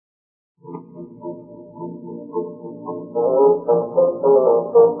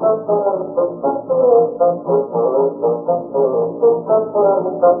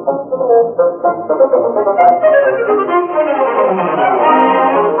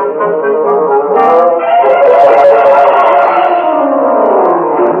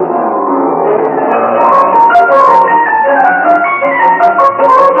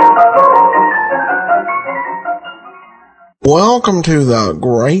Welcome to the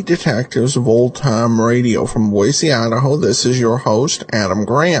Great Detectives of Old Time Radio from Boise, Idaho. This is your host, Adam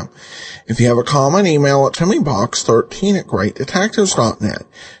Graham. If you have a comment, email it to me, box13@greatdetectives.net.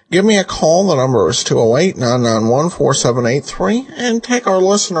 Give me a call. The number is 208-991-4783, and take our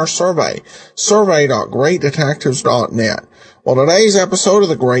listener survey, survey.greatdetectives.net. Well, today's episode of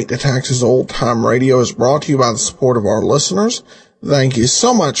the Great Detectives of Old Time Radio is brought to you by the support of our listeners. Thank you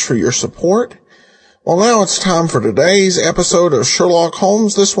so much for your support. Well, now it's time for today's episode of Sherlock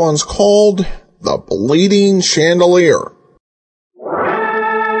Holmes. This one's called The Bleeding Chandelier.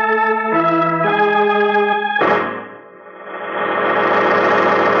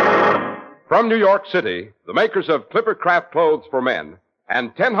 From New York City, the makers of Clippercraft Clothes for Men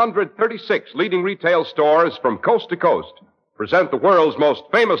and 1,036 leading retail stores from coast to coast present the world's most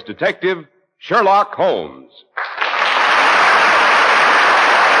famous detective, Sherlock Holmes.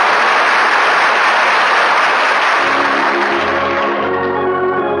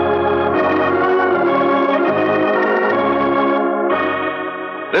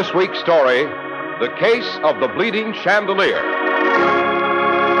 This week's story, The Case of the Bleeding Chandelier.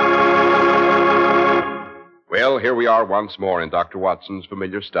 Well, here we are once more in Dr. Watson's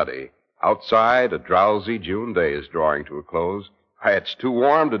familiar study. Outside, a drowsy June day is drawing to a close. It's too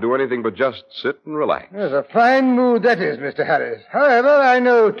warm to do anything but just sit and relax. There's a fine mood that is, Mr. Harris. However, I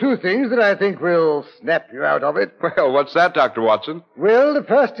know two things that I think will snap you out of it. Well, what's that, Dr. Watson? Well, the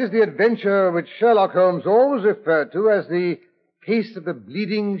first is the adventure which Sherlock Holmes always referred to as the Case of the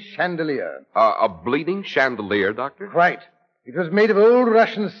Bleeding Chandelier. A bleeding chandelier, Doctor? Right. It was made of old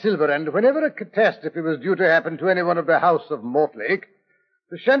Russian silver, and whenever a catastrophe was due to happen to anyone of the house of Mortlake,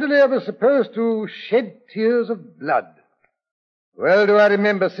 the chandelier was supposed to shed tears of blood. Well do I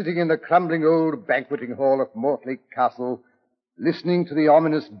remember sitting in the crumbling old banqueting hall of Mortlake Castle, listening to the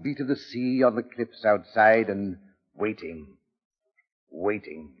ominous beat of the sea on the cliffs outside and waiting for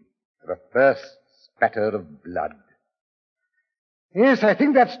the first spatter of blood. Yes, I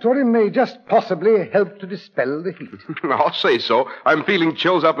think that story may just possibly help to dispel the heat. I'll say so. I'm feeling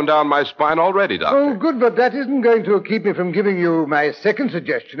chills up and down my spine already, Doctor. Oh, good, but that isn't going to keep me from giving you my second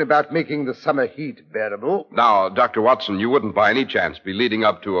suggestion about making the summer heat bearable. Now, Dr. Watson, you wouldn't by any chance be leading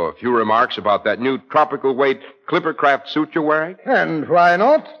up to a few remarks about that new tropical weight Clippercraft suit you're wearing? And why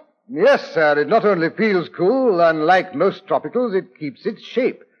not? Yes, sir, it not only feels cool, unlike most tropicals, it keeps its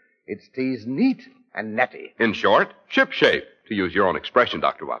shape. It stays neat and natty. In short, shipshape. To use your own expression,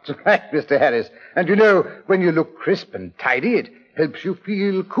 Dr. Watson. Right, Mr. Harris. And you know, when you look crisp and tidy, it helps you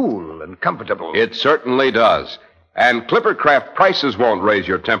feel cool and comfortable. It certainly does. And Clippercraft prices won't raise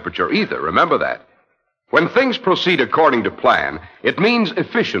your temperature either. Remember that. When things proceed according to plan, it means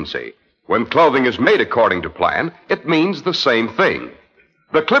efficiency. When clothing is made according to plan, it means the same thing.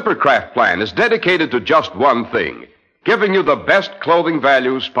 The Clippercraft plan is dedicated to just one thing, giving you the best clothing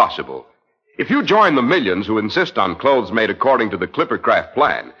values possible. If you join the millions who insist on clothes made according to the Clippercraft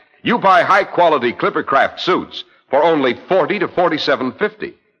plan, you buy high-quality Clippercraft suits for only $40 to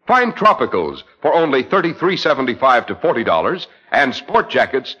 $47.50. Find tropicals for only $33.75 to $40, and sport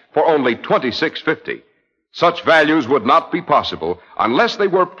jackets for only $26.50. Such values would not be possible unless they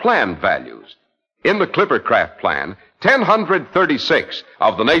were planned values. In the Clippercraft plan, 1,036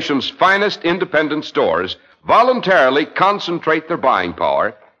 of the nation's finest independent stores voluntarily concentrate their buying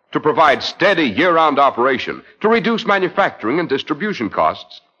power to provide steady year-round operation, to reduce manufacturing and distribution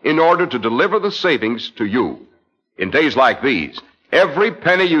costs in order to deliver the savings to you. In days like these, every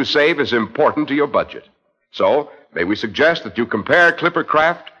penny you save is important to your budget. So, may we suggest that you compare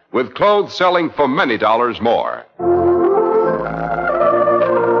Clippercraft with clothes selling for many dollars more.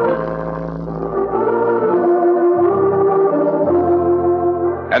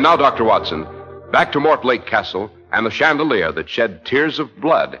 And now, Dr. Watson, back to Mortlake Castle and the chandelier that shed tears of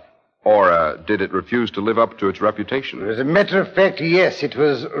blood. Or did it refuse to live up to its reputation? As a matter of fact, yes, it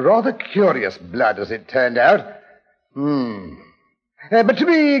was rather curious blood, as it turned out. But to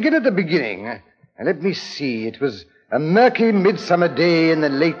begin at the beginning, let me see, it was a murky midsummer day in the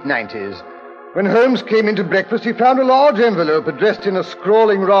late 90s. When Holmes came in to breakfast, he found a large envelope addressed in a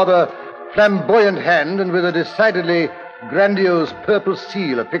scrawling, rather flamboyant hand and with a decidedly grandiose purple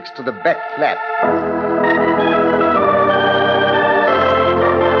seal affixed to the back flap.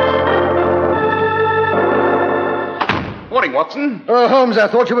 morning, Watson. Oh, Holmes, I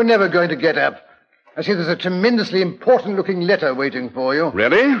thought you were never going to get up. I see there's a tremendously important-looking letter waiting for you.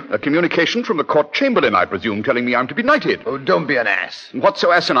 Really? A communication from the court chamberlain, I presume, telling me I'm to be knighted. Oh, don't be an ass. What's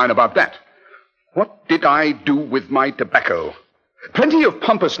so asinine about that? What did I do with my tobacco? Plenty of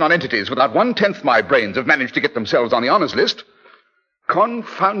pompous nonentities without 1/10 my brains have managed to get themselves on the honours list.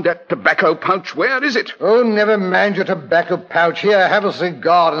 Confound that tobacco pouch. Where is it? Oh, never mind your tobacco pouch. Here, have a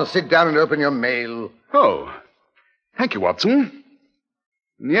cigar and sit down and open your mail. Oh, thank you, Watson.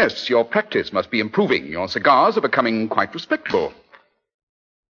 Yes, your practice must be improving. Your cigars are becoming quite respectable.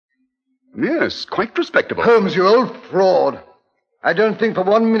 Yes, quite respectable. Holmes, you old fraud. I don't think for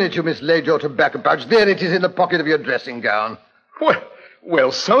 1 minute you mislaid your tobacco pouch. There it is in the pocket of your dressing gown.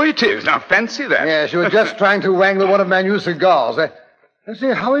 Well, so it is. Now, fancy that. Yes, you were just trying to wangle one of my new cigars. I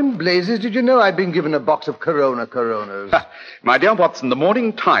say, how in blazes did you know I'd been given a box of Coronas? My dear Watson, the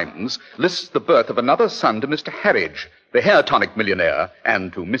Morning Times lists the birth of another son to Mr. Harridge, the hair tonic millionaire,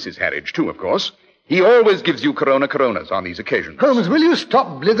 and to Mrs. Harridge, too, of course. He always gives you Coronas on these occasions. Holmes, will you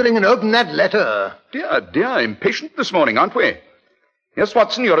stop blithering and open that letter? Dear, impatient this morning, aren't we? Yes,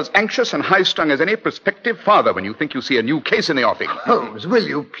 Watson, you're as anxious and high-strung as any prospective father when you think you see a new case in the offing. Holmes, will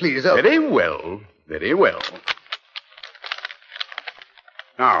you please open? Very well, very well.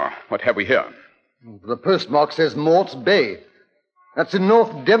 Now, what have we here? The postmark says Mort's Bay. That's in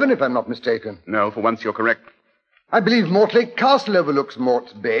North Devon, if I'm not mistaken. No, for once you're correct. I believe Mortlake Castle overlooks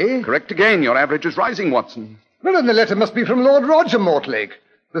Mort's Bay. Correct again. Your average is rising, Watson. Well, then the letter must be from Lord Roger Mortlake,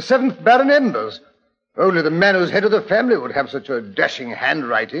 the 7th Baron Embers. Only the man who's head of the family would have such a dashing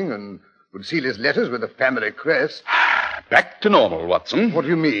handwriting and would seal his letters with the family crest. Back to normal, Watson. What do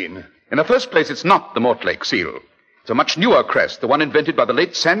you mean? In the first place, it's not the Mortlake seal. It's a much newer crest, the one invented by the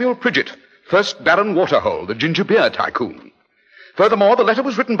late Samuel Pridgett, 1st Baron Waterhole, the ginger beer tycoon. Furthermore, the letter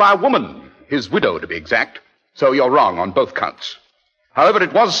was written by a woman, his widow to be exact, so you're wrong on both counts. However,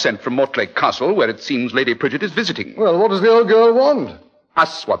 it was sent from Mortlake Castle, where it seems Lady Pridgett is visiting. Well, what does the old girl want?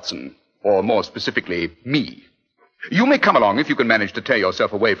 Us, Watson, or more specifically, me. You may come along if you can manage to tear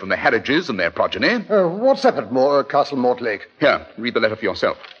yourself away from the Harridges and their progeny. What's up at Castle Mortlake? Here, read the letter for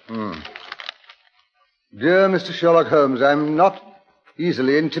yourself. Dear Mr. Sherlock Holmes, I'm not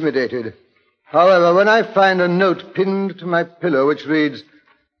easily intimidated. However, when I find a note pinned to my pillow which reads,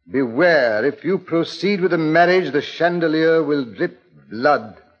 "Beware, if you proceed with the marriage, the chandelier will drip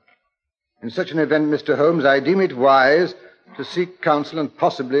blood." In such an event, Mr. Holmes, I deem it wise to seek counsel and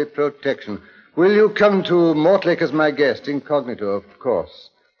possibly protection. Will you come to Mortlake as my guest, incognito, of course?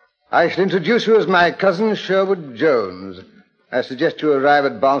 I shall introduce you as my cousin, Sherwood Jones. I suggest you arrive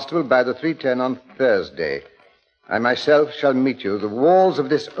at Barnstable by the 3:10 on Thursday. I myself shall meet you. The walls of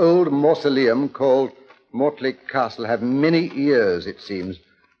this old mausoleum called Mortlake Castle have many ears, it seems.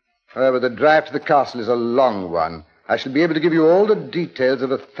 However, the drive to the castle is a long one. I shall be able to give you all the details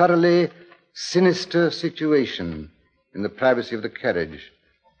of a thoroughly sinister situation in the privacy of the carriage.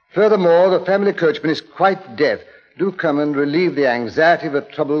 Furthermore, the family coachman is quite deaf. Do come and relieve the anxiety of a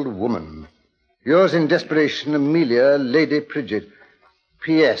troubled woman. Yours in desperation, Amelia, Lady Pridgett.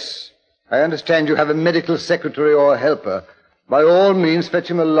 P.S. I understand you have a medical secretary or helper. By all means, fetch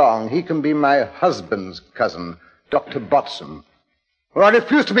him along. He can be my husband's cousin, Dr. Botsam. Well, I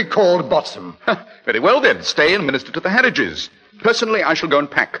refuse to be called Botsam. Very well, then. Stay and minister to the Harridges. Personally, I shall go and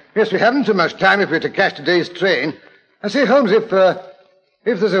pack. Yes, we haven't too much time if we're to catch today's train. I say, Holmes, if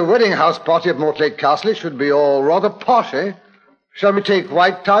there's a wedding house party at Mortlake Castle, it should be all rather posh, eh? Shall we take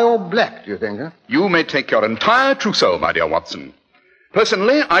white tie or black, do you think, huh? You may take your entire trousseau, my dear Watson.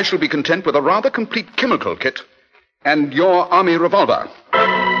 Personally, I shall be content with a rather complete chemical kit and your army revolver.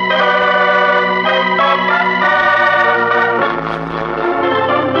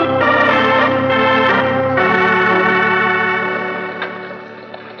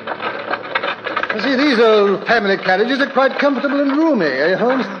 See, these old family carriages are quite comfortable and roomy, eh,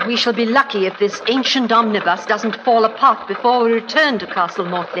 Holmes? We shall be lucky if this ancient omnibus doesn't fall apart before we return to Castle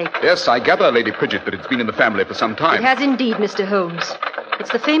Mortlake. Yes, I gather, Lady Pridgett, that it's been in the family for some time. It has indeed, Mr. Holmes.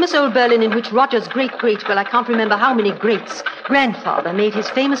 It's the famous old Berlin in which Roger's well, I can't remember how many greats, grandfather made his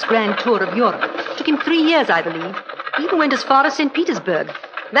famous grand tour of Europe. It took him 3 years, I believe. He even went as far as St. Petersburg.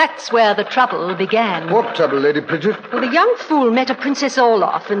 That's where the trouble began. What trouble, Lady Pridgett? Well, the young fool met a Princess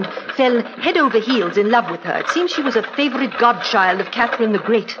Olaf and fell head over heels in love with her. It seems she was a favorite godchild of Catherine the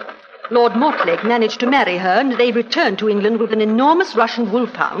Great. Lord Mortlake managed to marry her, and they returned to England with an enormous Russian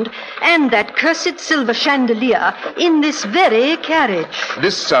wolfhound and that cursed silver chandelier in this very carriage.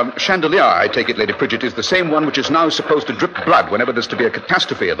 This chandelier, I take it, Lady Pridgett, is the same one which is now supposed to drip blood whenever there's to be a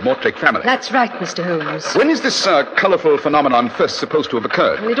catastrophe of the Mortlake family. That's right, Mr. Holmes. When is this colourful phenomenon first supposed to have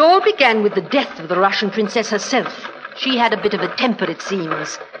occurred? Well, it all began with the death of the Russian princess herself. She had a bit of a temper, it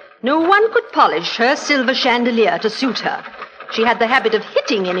seems. No one could polish her silver chandelier to suit her. She had the habit of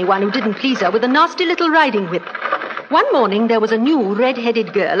hitting anyone who didn't please her with a nasty little riding whip. One morning there was a new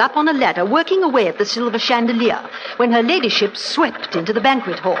red-headed girl up on a ladder working away at the silver chandelier when her ladyship swept into the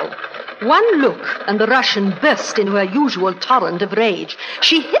banquet hall. One look, and the Russian burst into her usual torrent of rage.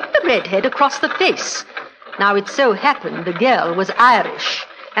 She hit the redhead across the face. Now, it so happened the girl was Irish.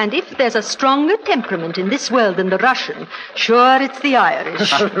 And if there's a stronger temperament in this world than the Russian, sure, it's the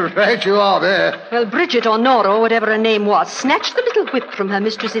Irish. Right you are there. Well, Bridget or Nora, or whatever her name was, snatched the little whip from her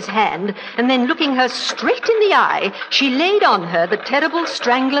mistress's hand, and then looking her straight in the eye, she laid on her the terrible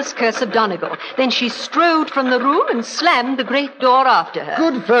strangler's curse of Donegal. Then she strode from the room and slammed the great door after her.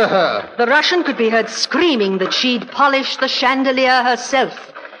 Good for her. The Russian could be heard screaming that she'd polished the chandelier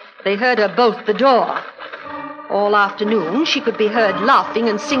herself. They heard her bolt the door. All afternoon, she could be heard laughing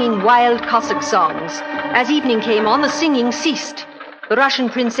and singing wild Cossack songs. As evening came on, the singing ceased. The Russian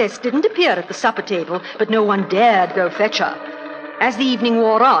princess didn't appear at the supper table, but no one dared go fetch her. As the evening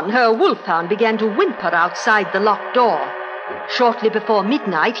wore on, her wolfhound began to whimper outside the locked door. Shortly before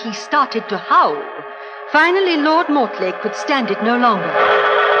midnight, he started to howl. Finally, Lord Mortlake could stand it no longer.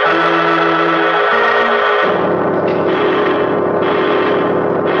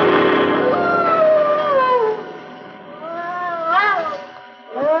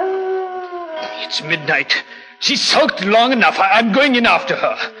 It's midnight. She's sulked long enough. I'm going in after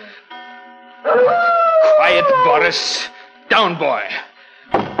her. Quiet, Boris. Down, boy.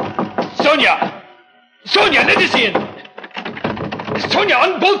 Sonia! Sonia, let us in! Sonia,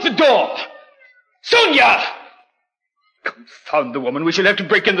 unbolt the door! Sonia! Confound the woman. We shall have to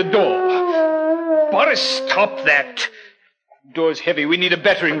break in the door. Boris, stop that. The door's heavy. We need a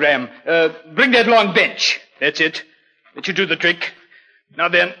battering ram. Bring that long bench. That's it. That should do the trick. Now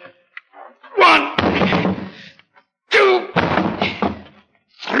then... 1, 2,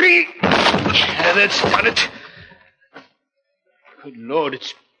 3. That's done it. Good Lord,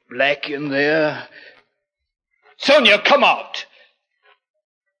 it's black in there. Sonia, come out.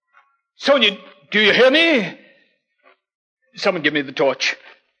 Sonia, do you hear me? Someone give me the torch.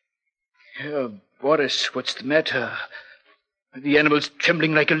 Boris, what's the matter? The animal's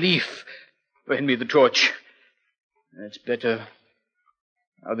trembling like a leaf. Hand me the torch. That's better.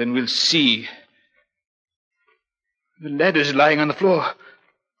 Now then we'll see. The ladder's lying on the floor.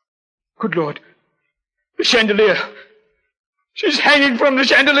 Good Lord. The chandelier. She's hanging from the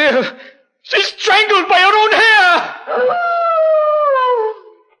chandelier. She's strangled by her own hair.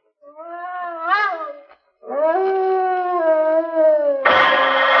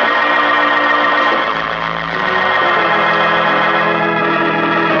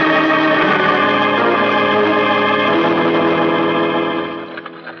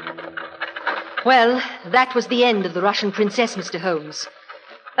 Well, that was the end of the Russian princess, Mr. Holmes.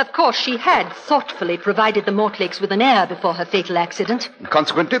 Of course, she had thoughtfully provided the Mortlake's with an heir before her fatal accident.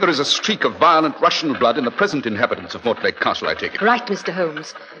 Consequently, there is a streak of violent Russian blood in the present inhabitants of Mortlake Castle, I take it. Right, Mr.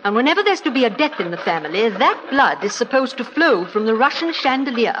 Holmes. And whenever there's to be a death in the family, that blood is supposed to flow from the Russian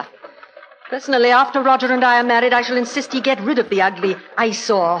chandelier. Personally, after Roger and I are married, I shall insist he get rid of the ugly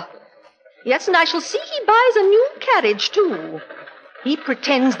eyesore. Yes, and I shall see he buys a new carriage, too. He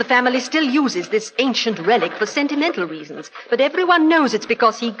pretends the family still uses this ancient relic for sentimental reasons, but everyone knows it's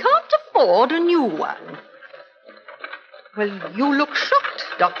because he can't afford a new one. Well, you look shocked,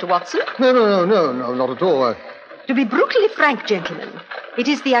 Dr. Watson. No, not at all. To be brutally frank, gentlemen, it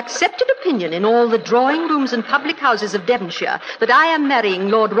is the accepted opinion in all the drawing rooms and public houses of Devonshire that I am marrying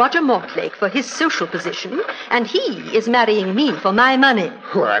Lord Roger Mortlake for his social position, and he is marrying me for my money.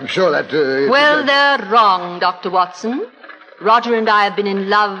 Well, I'm sure that... Well, they're wrong, Dr. Watson. Roger and I have been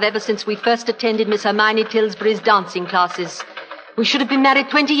in love ever since we first attended Miss Hermione Tilsbury's dancing classes. We should have been married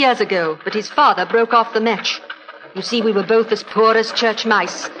 20 years ago, but his father broke off the match. You see, we were both as poor as church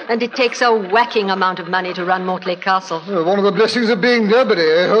mice, and it takes a whacking amount of money to run Mortlake Castle. Well, one of the blessings of being nobody,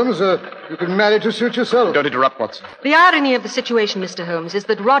 Holmes? You can marry to suit yourself. Don't interrupt, Watson. The irony of the situation, Mr. Holmes, is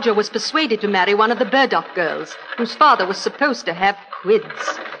that Roger was persuaded to marry one of the Burdock girls, whose father was supposed to have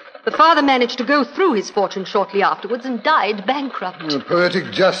quids. The father managed to go through his fortune shortly afterwards and died bankrupt.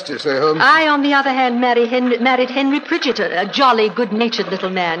 Poetic justice, Holmes? I, on the other hand, married Henry Pridget, a jolly, good-natured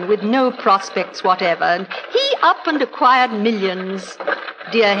little man with no prospects whatever, and he up and acquired millions.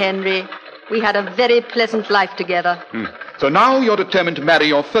 Dear Henry, we had a very pleasant life together. So now you're determined to marry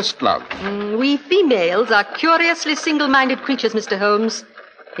your first love. We females are curiously single-minded creatures, Mr. Holmes.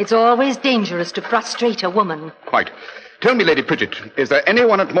 It's always dangerous to frustrate a woman. Quite. Tell me, Lady Pridget, is there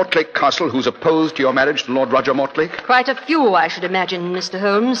anyone at Mortlake Castle who's opposed to your marriage to Lord Roger Mortlake? Quite a few, I should imagine, Mr.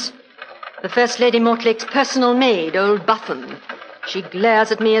 Holmes. The First Lady Mortlake's personal maid, old Buffon. She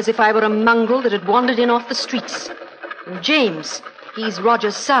glares at me as if I were a mongrel that had wandered in off the streets. And James, he's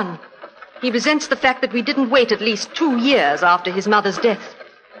Roger's son. He resents the fact that we didn't wait at least 2 years after his mother's death.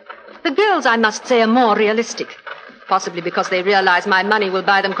 The girls, I must say, are more realistic. Possibly because they realize my money will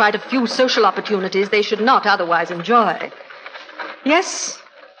buy them quite a few social opportunities they should not otherwise enjoy. Yes,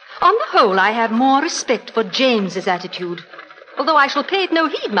 on the whole, I have more respect for James's attitude. Although I shall pay it no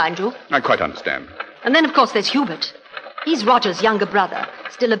heed, mind you. I quite understand. And then, of course, there's Hubert. He's Roger's younger brother,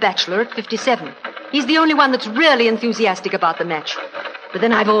 still a bachelor at 57. He's the only one that's really enthusiastic about the match. But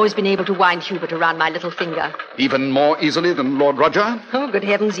then I've always been able to wind Hubert around my little finger. Even more easily than Lord Roger? Oh, good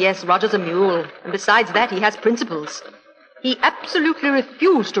heavens, yes. Roger's a mule. And besides that, he has principles. He absolutely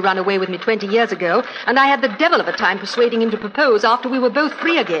refused to run away with me 20 years ago, and I had the devil of a time persuading him to propose after we were both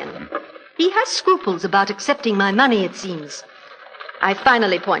free again. He has scruples about accepting my money, it seems. I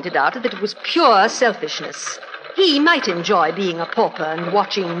finally pointed out that it was pure selfishness. He might enjoy being a pauper and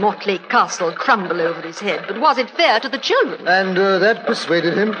watching Mortlake Castle crumble over his head, but was it fair to the children? And that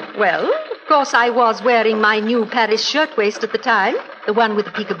persuaded him? Well, of course I was wearing my new Paris shirtwaist at the time, the one with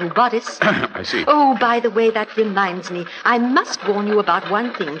the peekaboo bodice. I see. Oh, by the way, that reminds me. I must warn you about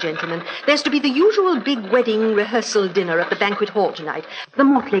one thing, gentlemen. There's to be the usual big wedding rehearsal dinner at the banquet hall tonight. The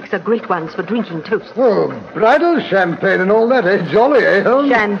Mortlakes are great ones for drinking toast. Oh, bridal champagne and all that, eh? Jolly, eh,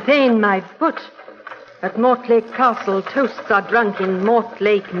 Holmes? Champagne, my foot. At Mortlake Castle, toasts are drunk in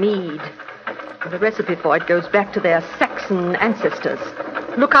Mortlake mead. The recipe for it goes back to their Saxon ancestors.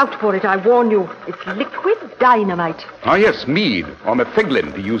 Look out for it, I warn you. It's liquid dynamite. Ah, yes, mead, or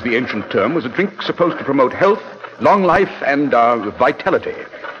metheglin, to use the ancient term, was a drink supposed to promote health, long life, and vitality.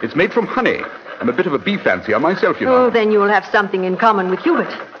 It's made from honey. I'm a bit of a bee fancier myself, you know. Oh, then you'll have something in common with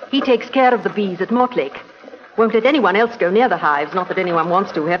Hubert. He takes care of the bees at Mortlake. Won't let anyone else go near the hives. Not that anyone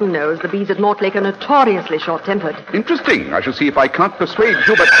wants to, heaven knows. The bees at Mortlake are notoriously short-tempered. Interesting. I shall see if I can't persuade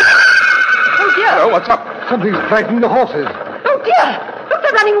Hubert. Oh, dear. Oh, what's up? Something's frightening the horses. Oh, dear. Look,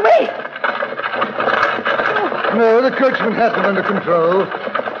 they're running away. No, the coachman has them under control.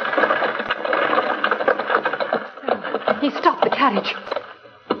 He stopped the carriage.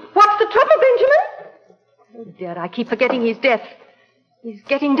 What's the trouble, Benjamin? Oh, dear, I keep forgetting he's deaf. He's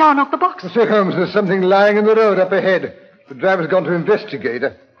getting down off the box. Sir Holmes, there's something lying in the road up ahead. The driver's gone to investigate.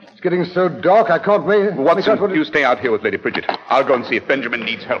 It's getting so dark I can't wait. Watson, you stay out here with Lady Bridget. I'll go and see if Benjamin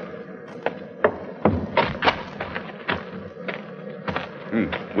needs help.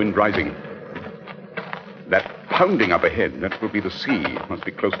 Wind rising. That pounding up ahead, that will be the sea. It must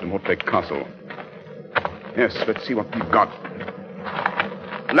be close to Mortlake Castle. Yes, let's see what we've got.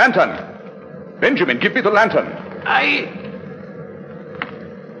 Lantern! Benjamin, give me the lantern.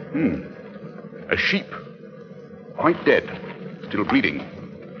 A sheep. Quite dead. Still bleeding.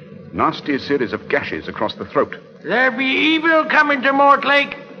 Nasty series of gashes across the throat. There be evil coming to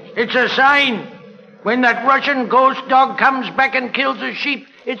Mortlake. It's a sign. When that Russian ghost dog comes back and kills a sheep,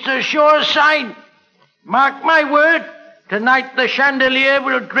 it's a sure sign. Mark my word, tonight the chandelier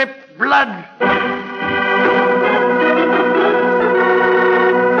will drip blood.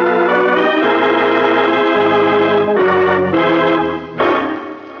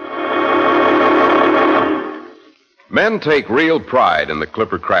 Men take real pride in the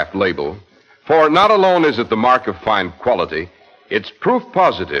Clippercraft label, for not alone is it the mark of fine quality, it's proof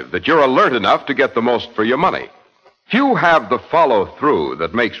positive that you're alert enough to get the most for your money. Few have the follow-through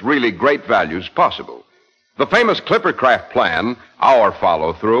that makes really great values possible. The famous Clippercraft plan, our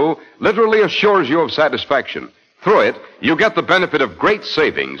follow-through, literally assures you of satisfaction. Through it, you get the benefit of great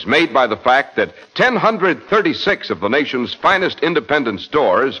savings made by the fact that 1,036 of the nation's finest independent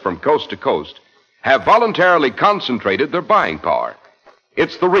stores from coast to coast have voluntarily concentrated their buying power.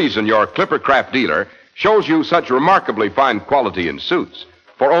 It's the reason your Clippercraft dealer shows you such remarkably fine quality in suits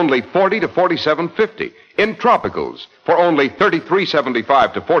for only $40 to $47.50, in tropicals for only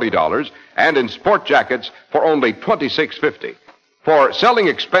 $33.75 to $40, and in sport jackets for only $26.50. For selling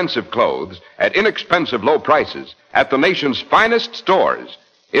expensive clothes at inexpensive low prices at the nation's finest stores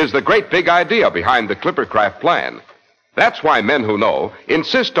is the great big idea behind the Clippercraft plan. That's why men who know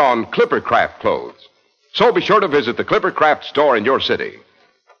insist on Clippercraft clothes. So be sure to visit the Clippercraft store in your city.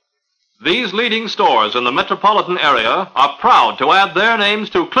 These leading stores in the metropolitan area are proud to add their names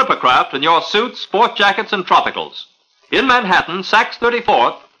to Clippercraft in your suits, sport jackets, and tropicals. In Manhattan, Saks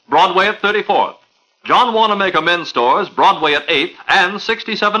 34th, Broadway at 34th. John Wanamaker Men's Stores, Broadway at 8th and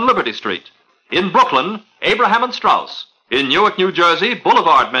 67 Liberty Street. In Brooklyn, Abraham and Strauss. In Newark, New Jersey,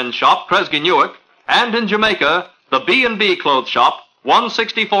 Boulevard Men's Shop, Kresge Newark. And in Jamaica, the B&B Clothes Shop,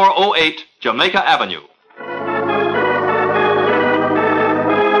 16408 Jamaica Avenue.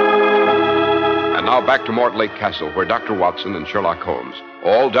 now back to Mortlake Castle, where Dr. Watson and Sherlock Holmes,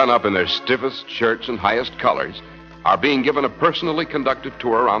 all done up in their stiffest shirts and highest colors, are being given a personally conducted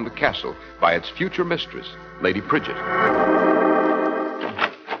tour around the castle by its future mistress, Lady Pridget.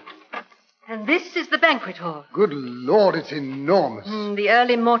 And this is the banquet hall. Good Lord, it's enormous. The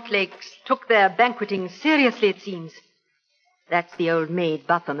early Mortlakes took their banqueting seriously, it seems. That's the old maid,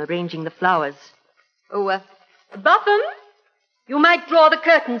 Butham, arranging the flowers. Oh, Butham, you might draw the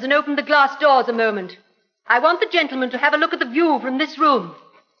curtains and open the glass doors a moment. I want the gentlemen to have a look at the view from this room.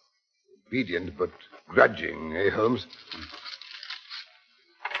 Obedient, but grudging, eh, Holmes?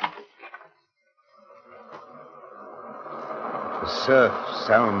 The surf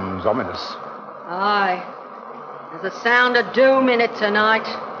sounds ominous. Aye. There's a sound of doom in it tonight.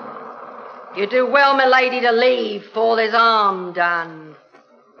 You do well, my lady, to leave before there's harm done.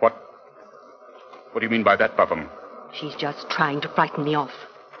 What do you mean by that, Buffum? She's just trying to frighten me off.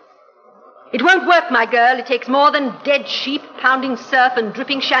 It won't work, my girl. It takes more than dead sheep, pounding surf, and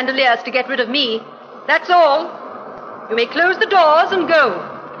dripping chandeliers to get rid of me. That's all. You may close the doors and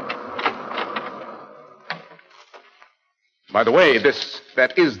go. By the way,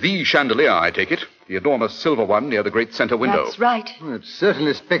 that is the chandelier, I take it. The enormous silver one near the great center window. That's right. Well, it's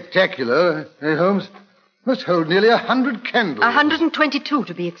certainly spectacular, eh, Holmes? Must hold nearly 100 candles. 122,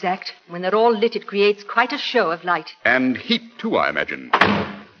 to be exact. When they're all lit, it creates quite a show of light. And heat, too, I imagine.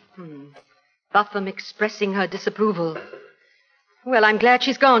 Butham expressing her disapproval. Well, I'm glad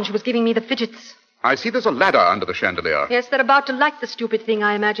she's gone. She was giving me the fidgets. I see there's a ladder under the chandelier. Yes, they're about to light the stupid thing,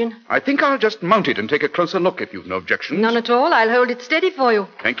 I imagine. I think I'll just mount it and take a closer look if you've no objections. None at all. I'll hold it steady for you.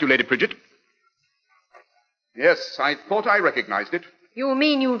 Thank you, Lady Pridget. Yes, I thought I recognized it. You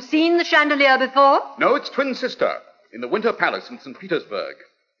mean you've seen the chandelier before? No, it's twin sister in the Winter Palace in St. Petersburg.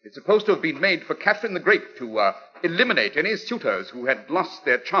 It's supposed to have been made for Catherine the Great to eliminate any suitors who had lost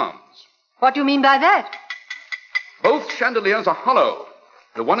their charms. What do you mean by that? Both chandeliers are hollow.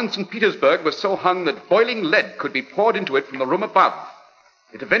 The one in St. Petersburg was so hung that boiling lead could be poured into it from the room above.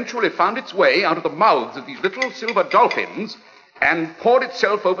 It eventually found its way out of the mouths of these little silver dolphins and poured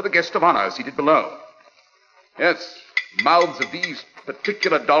itself over the guest of honor seated below. Yes, the mouths of these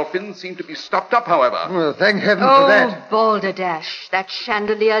particular dolphins seem to be stopped up, however. Well, thank heaven for that. Oh, balderdash. That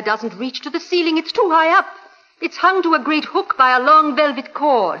chandelier doesn't reach to the ceiling. It's too high up. It's hung to a great hook by a long velvet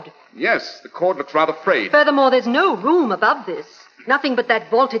cord. Yes, the cord looks rather frayed. Furthermore, there's no room above this. Nothing but that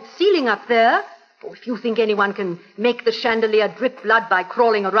vaulted ceiling up there. Oh, if you think anyone can make the chandelier drip blood by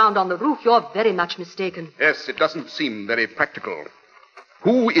crawling around on the roof, you're very much mistaken. Yes, it doesn't seem very practical.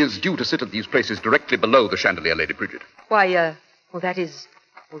 Who is due to sit at these places directly below the chandelier, Lady Pridget? Why, that is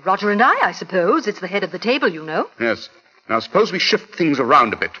Roger and I suppose. It's the head of the table, you know. Yes. Now, suppose we shift things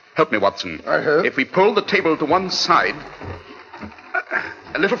around a bit. Help me, Watson. I hope. If we pull the table to one side...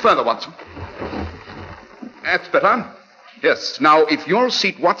 A little further, Watson. That's better. Yes. Now, if you'll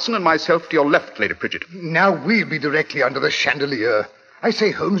seat Watson and myself to your left, Lady Pridget. Now we'll be directly under the chandelier. I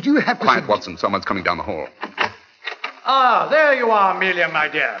say, Holmes, do you have to... Quiet, Watson. Someone's coming down the hall. Ah, there you are, Amelia, my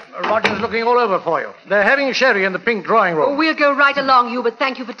dear. Roger's looking all over for you. They're having sherry in the pink drawing room. Oh, we'll go right along, Hubert.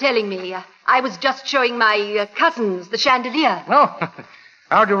 Thank you for telling me. I was just showing my cousins the chandelier. Oh,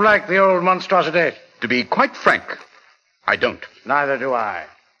 how'd you like the old monstrosity? To be quite frank, I don't. Neither do I.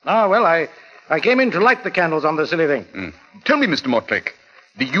 Ah, well, I came in to light the candles on the silly thing. Tell me, Mr. Mortlake,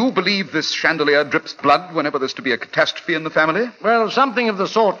 do you believe this chandelier drips blood whenever there's to be a catastrophe in the family? Well, something of the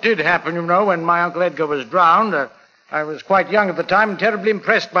sort did happen, you know, when my Uncle Edgar was drowned. I was quite young at the time and terribly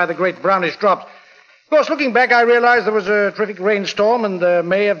impressed by the great brownish drops. Of course, looking back, I realized there was a terrific rainstorm and there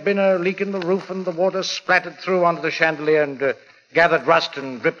may have been a leak in the roof and the water splattered through onto the chandelier and gathered rust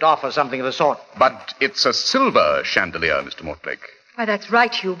and dripped off or something of the sort. But it's a silver chandelier, Mr. Mortlake. Why, that's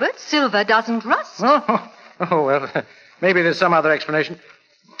right, Hubert. Silver doesn't rust. Oh, well, maybe there's some other explanation.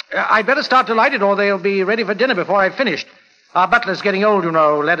 I'd better start to light it or they'll be ready for dinner before I've finished. Our butler's getting old, you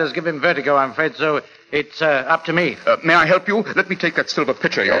know. Letters give him vertigo, I'm afraid, so it's up to me. May I help you? Let me take that silver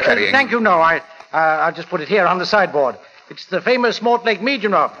pitcher you're carrying. Thank you, no. I'll just put it here on the sideboard. It's the famous Mortlake mead, you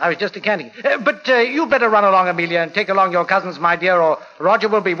know. I was just decanting. But you better run along, Amelia, and take along your cousins, my dear, or Roger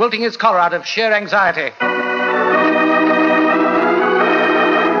will be wilting his collar out of sheer anxiety.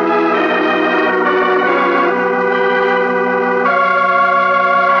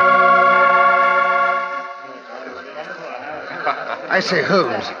 I say,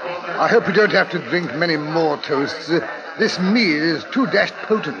 Holmes, I hope you don't have to drink many more toasts. This mead is too dashed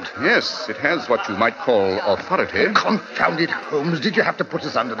potent. Yes, it has what you might call authority. Confound it, Holmes. Did you have to put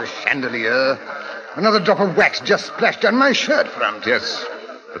us under the chandelier? Another drop of wax just splashed down my shirt front. Yes,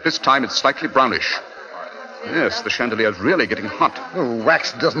 but this time it's slightly brownish. Yes, the chandelier's really getting hot. Oh,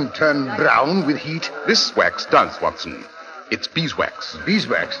 wax doesn't turn brown with heat. This wax does, Watson. It's beeswax.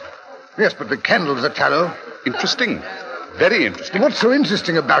 Beeswax? Yes, but the candles are tallow. Interesting. Very interesting. What's so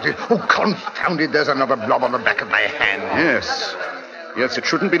interesting about it? Oh, confound it, there's another blob on the back of my hand. Yes. Yes, it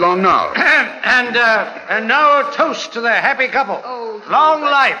shouldn't be long now. And now a toast to the happy couple. Long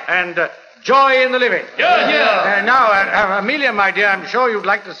life and joy in the living. Yeah. Now, Amelia, my dear, I'm sure you'd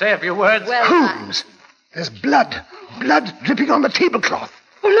like to say a few words. Well, Holmes, there's blood. Blood dripping on the tablecloth.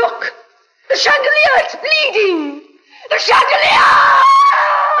 Oh, look! The chandelier, it's bleeding! The chandelier!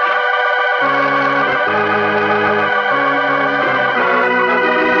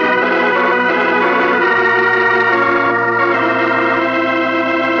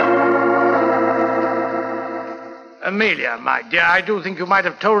 Amelia, my dear, I do think you might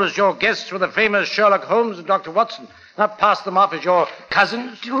have told us your guests were the famous Sherlock Holmes and Dr. Watson, not passed them off as your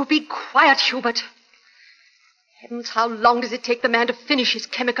cousins. Do be quiet, Hubert. Heavens, how long does it take the man to finish his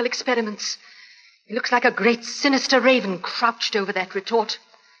chemical experiments? He looks like a great sinister raven crouched over that retort,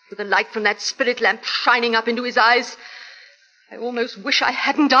 with the light from that spirit lamp shining up into his eyes. I almost wish I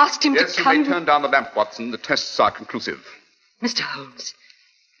hadn't asked him to come. Yes, you may turn down the lamp, Watson. The tests are conclusive. Mr. Holmes,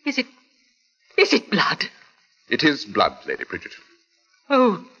 is it blood? It is blood, Lady Bridget.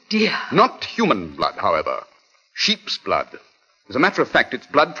 Oh, dear. Not human blood, however. Sheep's blood. As a matter of fact, it's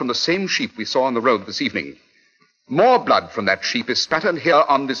blood from the same sheep we saw on the road this evening. More blood from that sheep is spattered here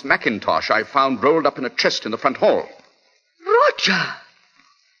on this mackintosh I found rolled up in a chest in the front hall. Roger!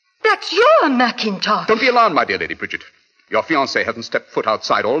 That's your Mackintosh. Don't be alarmed, my dear Lady Bridget. Your fiancé hasn't stepped foot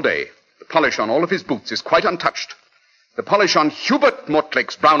outside all day. The polish on all of his boots is quite untouched. The polish on Hubert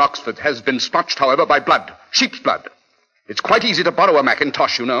Mortlake's brown Oxford has been splotched, however, by blood. Sheep's blood. It's quite easy to borrow a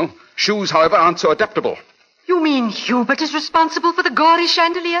Mackintosh, you know. Shoes, however, aren't so adaptable. You mean Hubert is responsible for the gory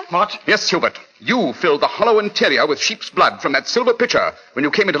chandelier? What? Yes, Hubert. You filled the hollow interior with sheep's blood from that silver pitcher when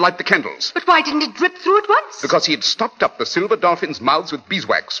you came in to light the candles. But why didn't it drip through at once? Because he had stopped up the silver dolphins' mouths with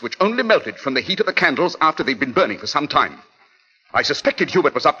beeswax, which only melted from the heat of the candles after they'd been burning for some time. I suspected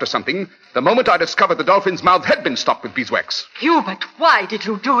Hubert was up to something the moment I discovered the dolphin's mouth had been stopped with beeswax. Hubert, why did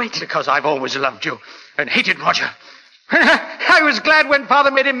you do it? Because I've always loved you and hated Roger. I was glad when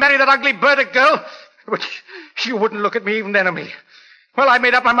Father made him marry that ugly Burdick girl. But you wouldn't look at me even then, Amelia. Well, I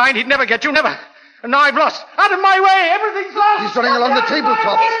made up my mind he'd never get you, never. And now I've lost. Out of my way. Everything's lost. He's running along the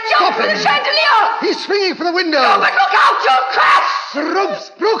tabletop. He's Stop jumping him. the chandelier! He's swinging for the window. Hubert, look out! You'll crash! The rope's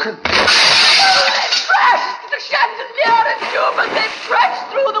broken. They've crashed! The chandelier and Hubert, they've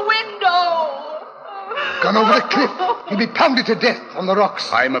crashed through the window! Gone over the cliff. He'll be pounded to death on the rocks.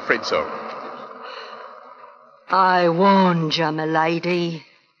 I'm afraid so. I warned you, milady.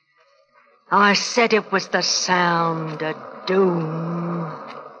 I said it was the sound of doom.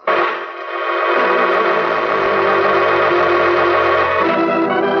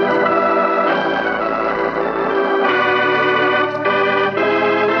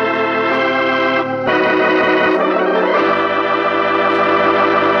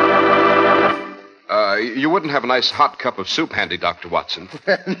 You wouldn't have a nice hot cup of soup handy, Dr. Watson.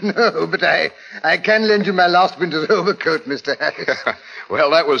 No, but I can lend you my last winter's overcoat, Mr. Harris.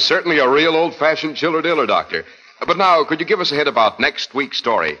 Well, that was certainly a real old-fashioned chiller-diller, Doctor. But now, could you give us a hint about next week's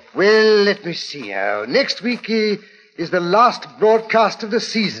story? Well, let me see now. Next week is the last broadcast of the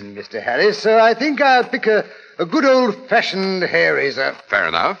season, Mr. Harris, so I think I'll pick a good old-fashioned hair-raiser. Fair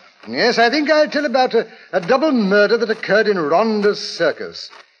enough. Yes, I think I'll tell about a double murder that occurred in Ronda's circus.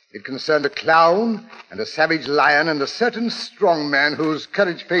 It concerned a clown and a savage lion and a certain strong man whose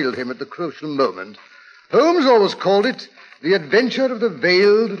courage failed him at the crucial moment. Holmes always called it The Adventure of the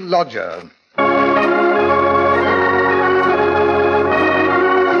Veiled Lodger.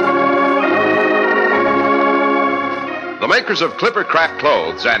 The makers of Clipper Craft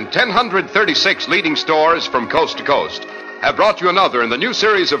Clothes and 1,036 leading stores from coast to coast have brought you another in the new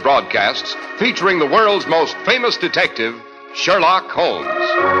series of broadcasts featuring the world's most famous detective, Sherlock Holmes.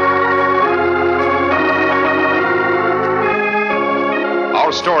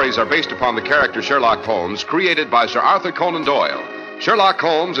 Our stories are based upon the character Sherlock Holmes, created by Sir Arthur Conan Doyle. Sherlock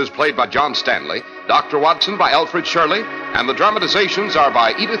Holmes is played by John Stanley, Dr. Watson by Alfred Shirley, and the dramatizations are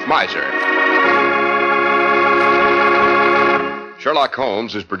by Edith Miser. Sherlock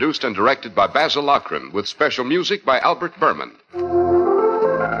Holmes is produced and directed by Basil Lochran, with special music by Albert Berman.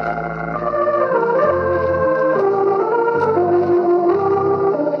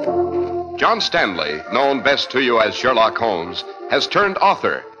 John Stanley, known best to you as Sherlock Holmes, has turned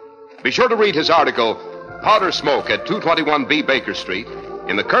author. Be sure to read his article, Powder Smoke at 221B Baker Street,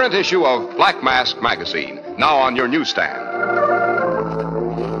 in the current issue of Black Mask magazine, now on your newsstand.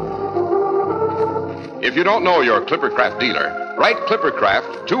 If you don't know your Clippercraft dealer, write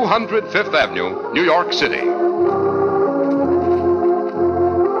Clippercraft, 200 Fifth Avenue, New York City.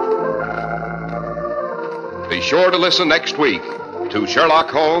 Be sure to listen next week to Sherlock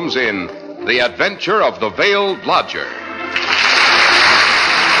Holmes in The Adventure of the Veiled Lodger.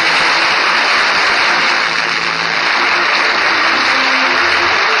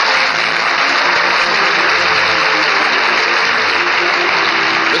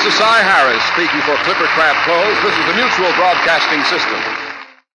 This is Cy Harris speaking for Clippercraft Clothes. This is the Mutual Broadcasting System.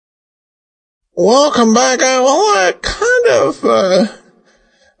 Welcome back.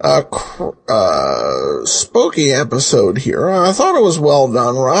 Spooky episode here. I thought it was well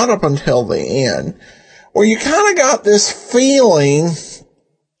done right up until the end, where you kind of got this feeling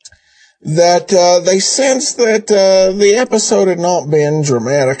that they sensed that the episode had not been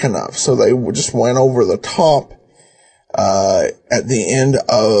dramatic enough, so they just went over the top at the end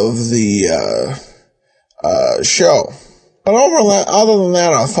of the show. But other than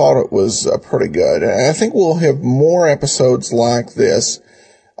that, I thought it was pretty good. And I think we'll have more episodes like this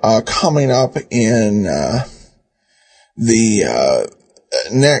coming up in the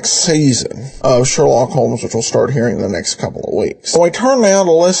next season of Sherlock Holmes, which we'll start hearing in the next couple of weeks. So we turn now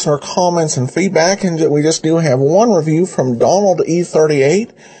to listener comments and feedback, and we just do have one review from Donald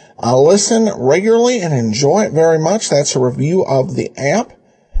E38. I listen regularly and enjoy it very much. That's a review of the app.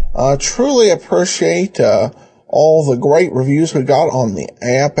 Truly appreciate all the great reviews we got on the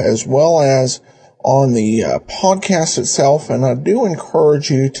app as well as on the podcast itself, and I do encourage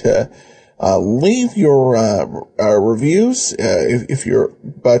you to leave your reviews if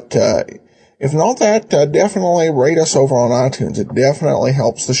not that, definitely rate us over on iTunes. It definitely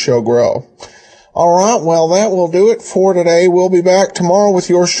helps the show grow. All right, well, that will do it for today. We'll be back tomorrow with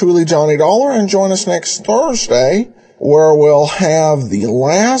yours truly, Johnny Dollar, and join us next Thursday, where we'll have the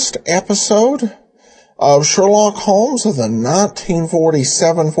last episode of Sherlock Holmes of the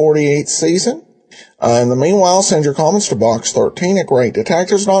 1947-48 season. In the meanwhile, send your comments to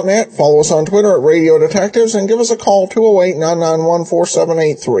box13@greatdetectives.net. Follow us on Twitter at Radio Detectives and give us a call,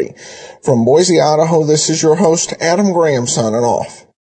 208-991-4783. From Boise, Idaho, this is your host, Adam Graham, signing off.